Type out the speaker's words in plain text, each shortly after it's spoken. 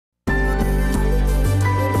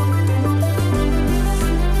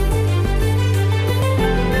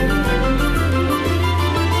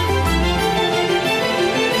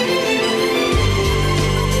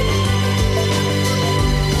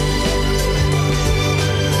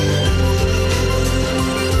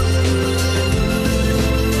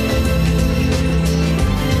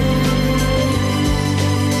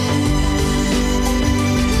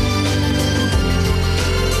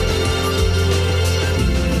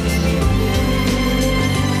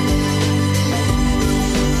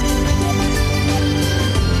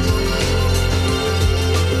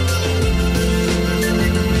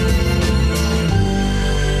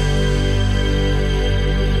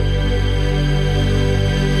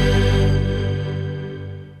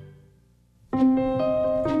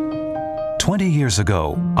20 years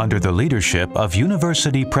ago, under the leadership of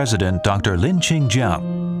University President Dr. Cheng,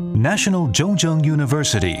 National Zhejiang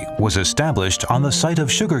University was established on the site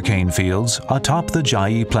of sugarcane fields atop the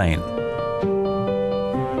Jiayi Plain.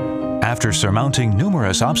 After surmounting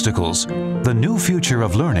numerous obstacles, the new future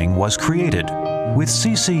of learning was created, with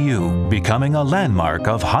CCU becoming a landmark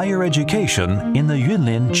of higher education in the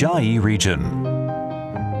Yunlin-Jiayi region.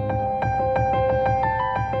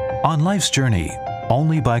 On life's journey,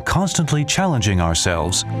 only by constantly challenging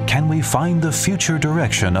ourselves can we find the future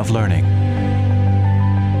direction of learning.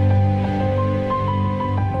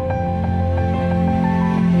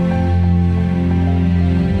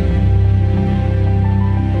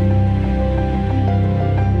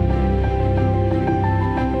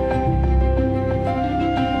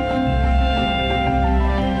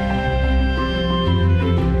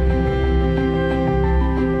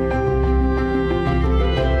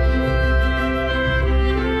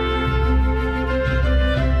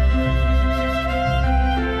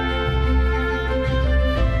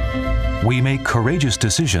 We make courageous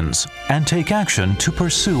decisions and take action to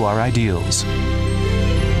pursue our ideals.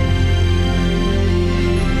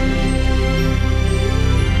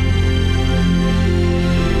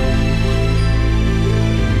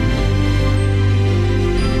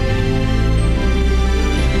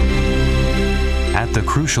 At the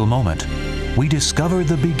crucial moment, we discover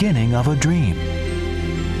the beginning of a dream.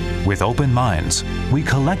 With open minds, we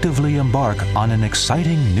collectively embark on an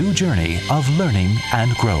exciting new journey of learning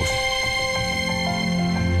and growth.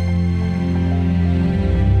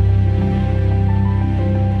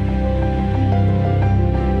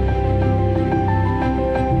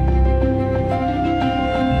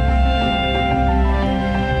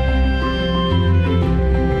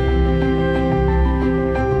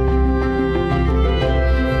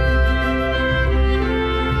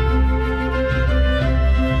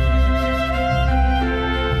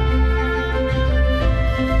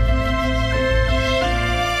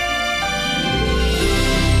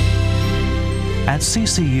 At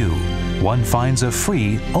CCU, one finds a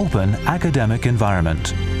free, open academic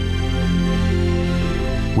environment.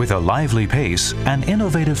 With a lively pace and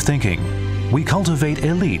innovative thinking, we cultivate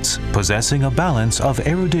elites possessing a balance of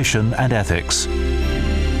erudition and ethics.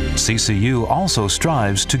 CCU also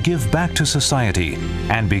strives to give back to society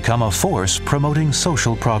and become a force promoting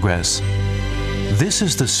social progress. This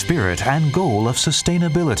is the spirit and goal of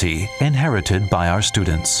sustainability inherited by our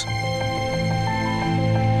students.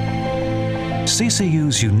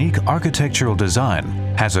 CCU's unique architectural design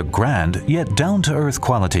has a grand yet down-to-earth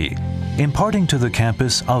quality, imparting to the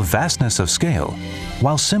campus a vastness of scale,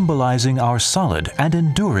 while symbolizing our solid and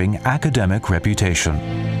enduring academic reputation.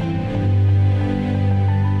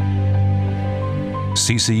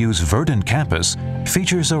 CCU's verdant campus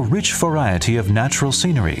features a rich variety of natural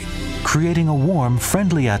scenery, creating a warm,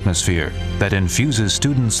 friendly atmosphere that infuses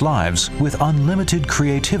students' lives with unlimited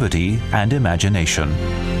creativity and imagination.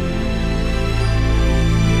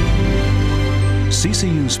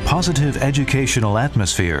 CCU's positive educational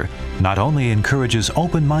atmosphere not only encourages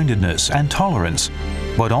open-mindedness and tolerance,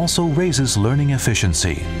 but also raises learning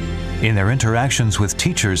efficiency. In their interactions with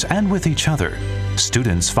teachers and with each other,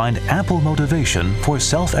 students find ample motivation for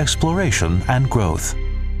self-exploration and growth.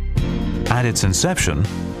 At its inception,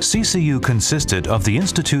 CCU consisted of the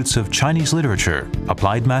Institutes of Chinese Literature,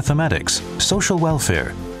 Applied Mathematics, Social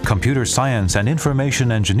Welfare, Computer Science and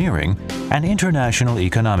Information Engineering, and International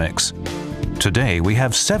Economics. Today, we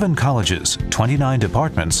have 7 colleges, 29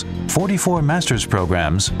 departments, 44 master's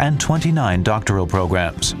programs, and 29 doctoral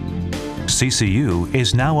programs. CCU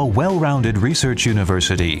is now a well-rounded research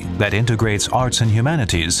university that integrates arts and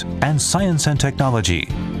humanities and science and technology,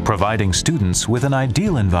 providing students with an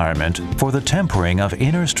ideal environment for the tempering of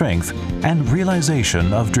inner strength and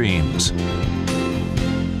realization of dreams.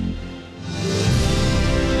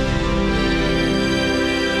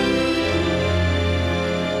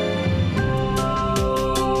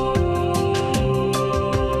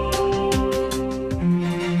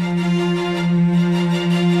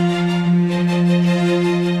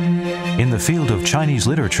 In the field of Chinese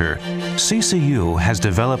literature, CCU has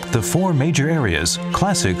developed the 4 major areas: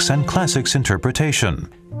 classics and classics interpretation,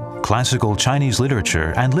 classical Chinese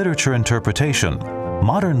literature and literature interpretation,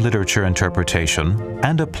 modern literature interpretation,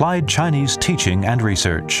 and applied Chinese teaching and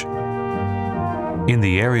research. In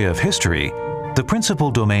the area of history, the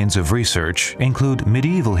principal domains of research include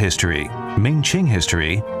medieval history, Ming-Qing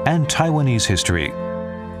history, and Taiwanese history.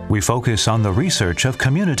 We focus on the research of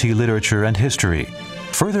community literature and history,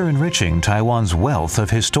 further enriching Taiwan's wealth of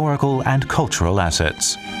historical and cultural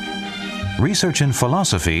assets. Research in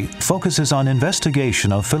philosophy focuses on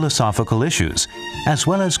investigation of philosophical issues, as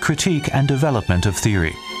well as critique and development of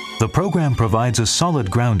theory. The program provides a solid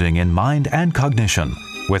grounding in mind and cognition,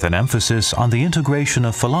 with an emphasis on the integration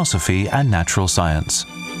of philosophy and natural science.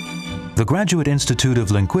 The Graduate Institute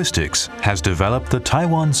of Linguistics has developed the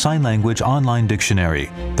Taiwan Sign Language Online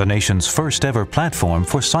Dictionary, the nation's first ever platform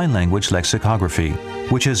for sign language lexicography,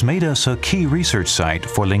 which has made us a key research site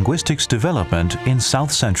for linguistics development in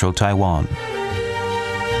south-central Taiwan.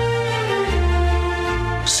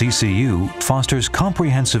 CCU fosters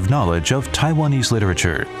comprehensive knowledge of Taiwanese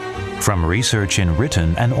literature, from research in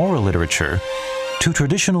written and oral literature to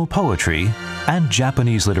traditional poetry and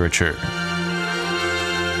Japanese literature.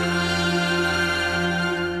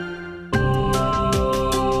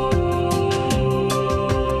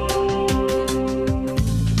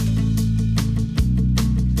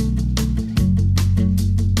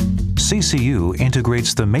 CCU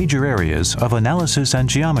integrates the major areas of analysis and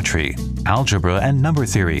geometry, algebra and number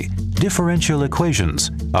theory, differential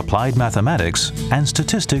equations, applied mathematics, and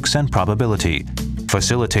statistics and probability,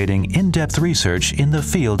 facilitating in-depth research in the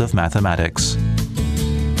field of mathematics.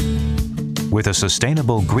 With a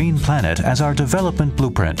sustainable green planet as our development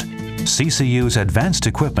blueprint, CCU's advanced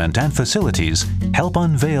equipment and facilities help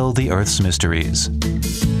unveil the Earth's mysteries.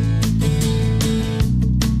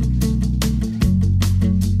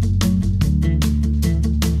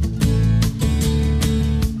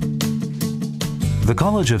 The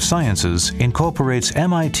College of Sciences incorporates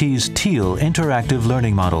MIT's TEAL interactive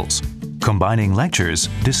learning models, combining lectures,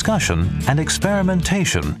 discussion, and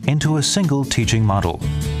experimentation into a single teaching model.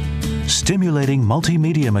 Stimulating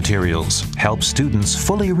multimedia materials help students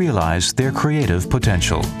fully realize their creative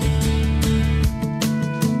potential.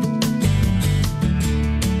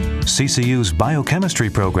 CCU's biochemistry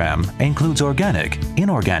program includes organic,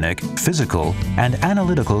 inorganic, physical, and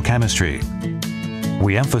analytical chemistry.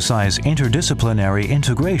 We emphasize interdisciplinary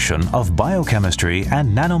integration of biochemistry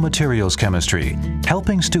and nanomaterials chemistry,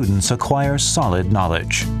 helping students acquire solid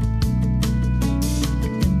knowledge.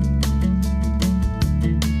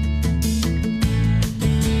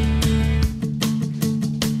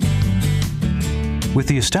 With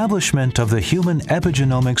the establishment of the Human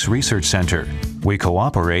Epigenomics Research Center, we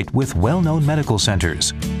cooperate with well-known medical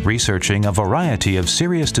centers, researching a variety of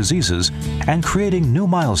serious diseases and creating new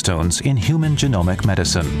milestones in human genomic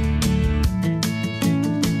medicine.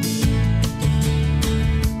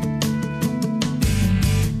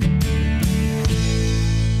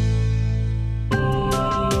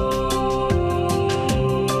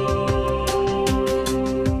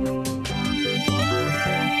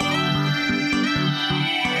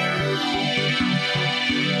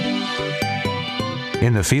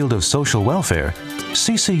 In the field of social welfare,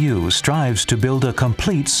 CCU strives to build a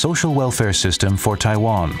complete social welfare system for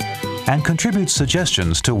Taiwan and contributes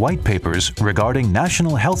suggestions to white papers regarding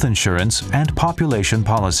national health insurance and population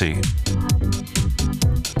policy.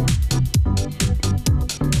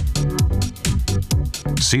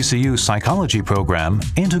 CCU's psychology program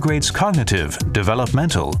integrates cognitive,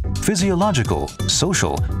 developmental, physiological,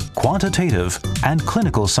 social, quantitative, and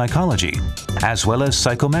clinical psychology, as well as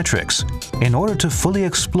psychometrics, in order to fully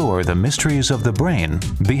explore the mysteries of the brain,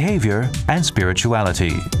 behavior, and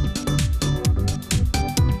spirituality.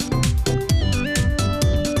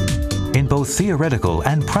 In both theoretical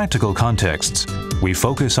and practical contexts, we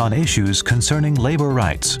focus on issues concerning labor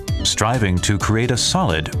rights, striving to create a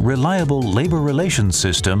solid, reliable labor relations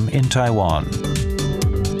system in Taiwan.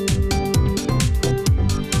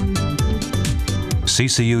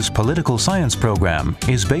 CCU's political science program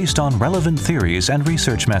is based on relevant theories and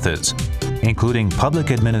research methods, including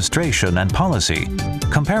public administration and policy,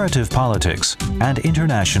 comparative politics, and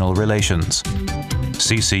international relations.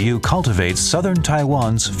 CCU cultivates Southern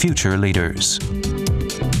Taiwan's future leaders.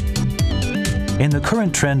 In the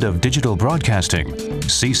current trend of digital broadcasting,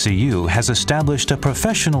 CCU has established a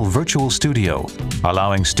professional virtual studio,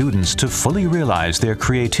 allowing students to fully realize their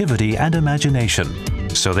creativity and imagination,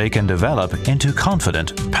 so they can develop into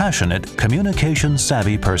confident, passionate,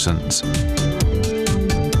 communication-savvy persons.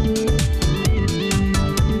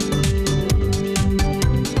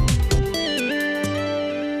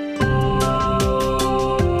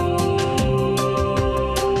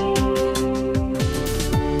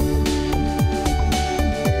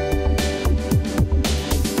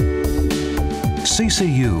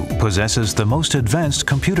 CCU possesses the most advanced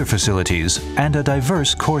computer facilities and a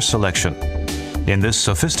diverse course selection. In this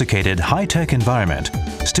sophisticated, high-tech environment,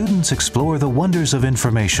 students explore the wonders of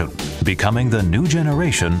information, becoming the new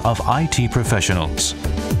generation of IT professionals.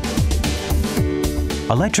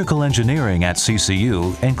 Electrical engineering at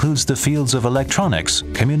CCU includes the fields of electronics,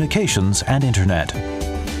 communications, and internet.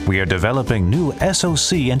 We are developing new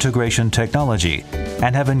SoC integration technology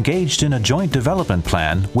and have engaged in a joint development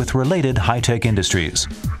plan with related high-tech industries.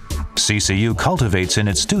 CCU cultivates in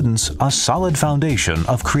its students a solid foundation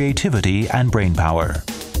of creativity and brainpower.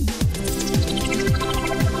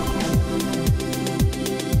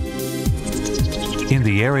 In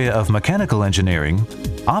the area of mechanical engineering,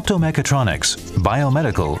 optomechatronics,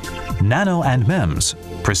 biomedical, nano and MEMS,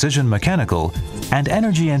 precision mechanical, and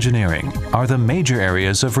energy engineering are the major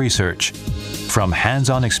areas of research. From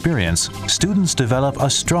hands-on experience, students develop a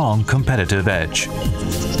strong competitive edge.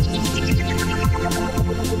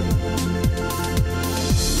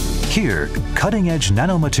 Here, cutting-edge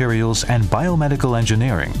nanomaterials and biomedical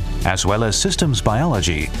engineering, as well as systems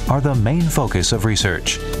biology, are the main focus of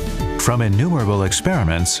research. From innumerable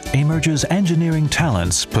experiments emerges engineering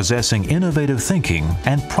talents possessing innovative thinking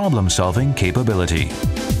and problem-solving capability.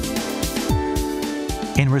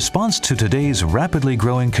 In response to today's rapidly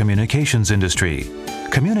growing communications industry,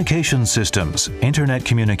 communication systems, internet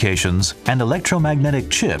communications, and electromagnetic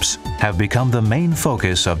chips have become the main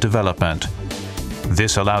focus of development.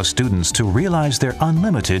 This allows students to realize their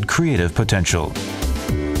unlimited creative potential.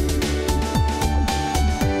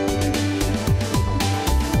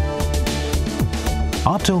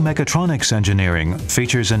 Optomechatronics engineering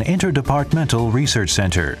features an interdepartmental research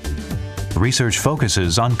center. Research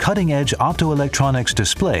focuses on cutting-edge optoelectronics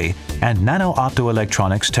display and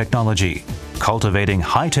nano-optoelectronics technology, cultivating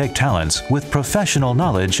high-tech talents with professional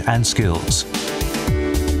knowledge and skills.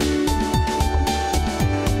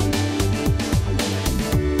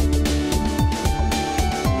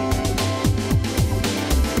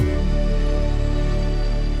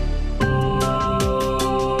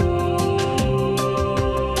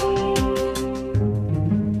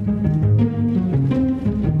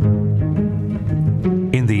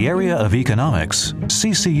 In the area of economics,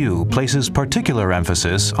 CCU places particular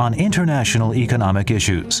emphasis on international economic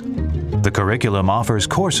issues. The curriculum offers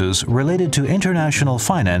courses related to international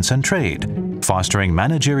finance and trade, fostering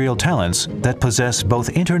managerial talents that possess both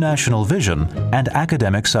international vision and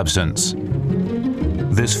academic substance.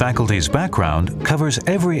 This faculty's background covers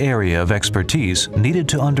every area of expertise needed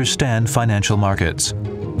to understand financial markets.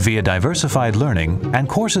 Via diversified learning and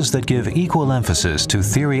courses that give equal emphasis to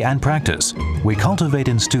theory and practice, we cultivate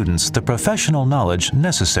in students the professional knowledge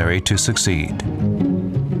necessary to succeed.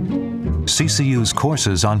 CCU's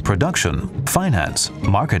courses on production, finance,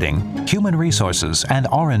 marketing, human resources, and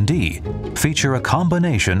R&D feature a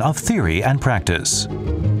combination of theory and practice.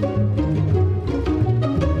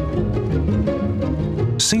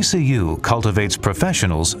 CCU cultivates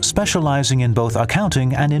professionals specializing in both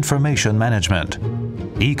accounting and information management.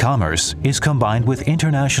 E-commerce is combined with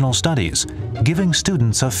international studies, giving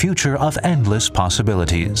students a future of endless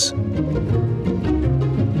possibilities.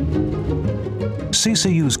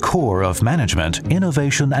 CCU's core of management,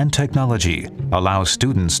 innovation, and technology allows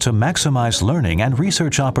students to maximize learning and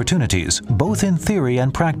research opportunities both in theory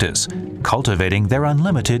and practice, cultivating their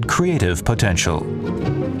unlimited creative potential.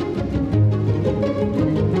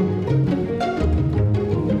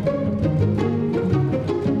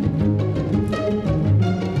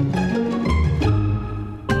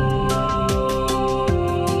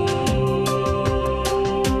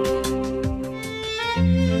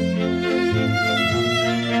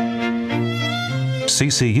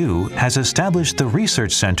 CCU has established the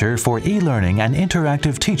Research Center for E-Learning and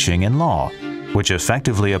Interactive Teaching in Law, which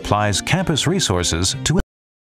effectively applies campus resources to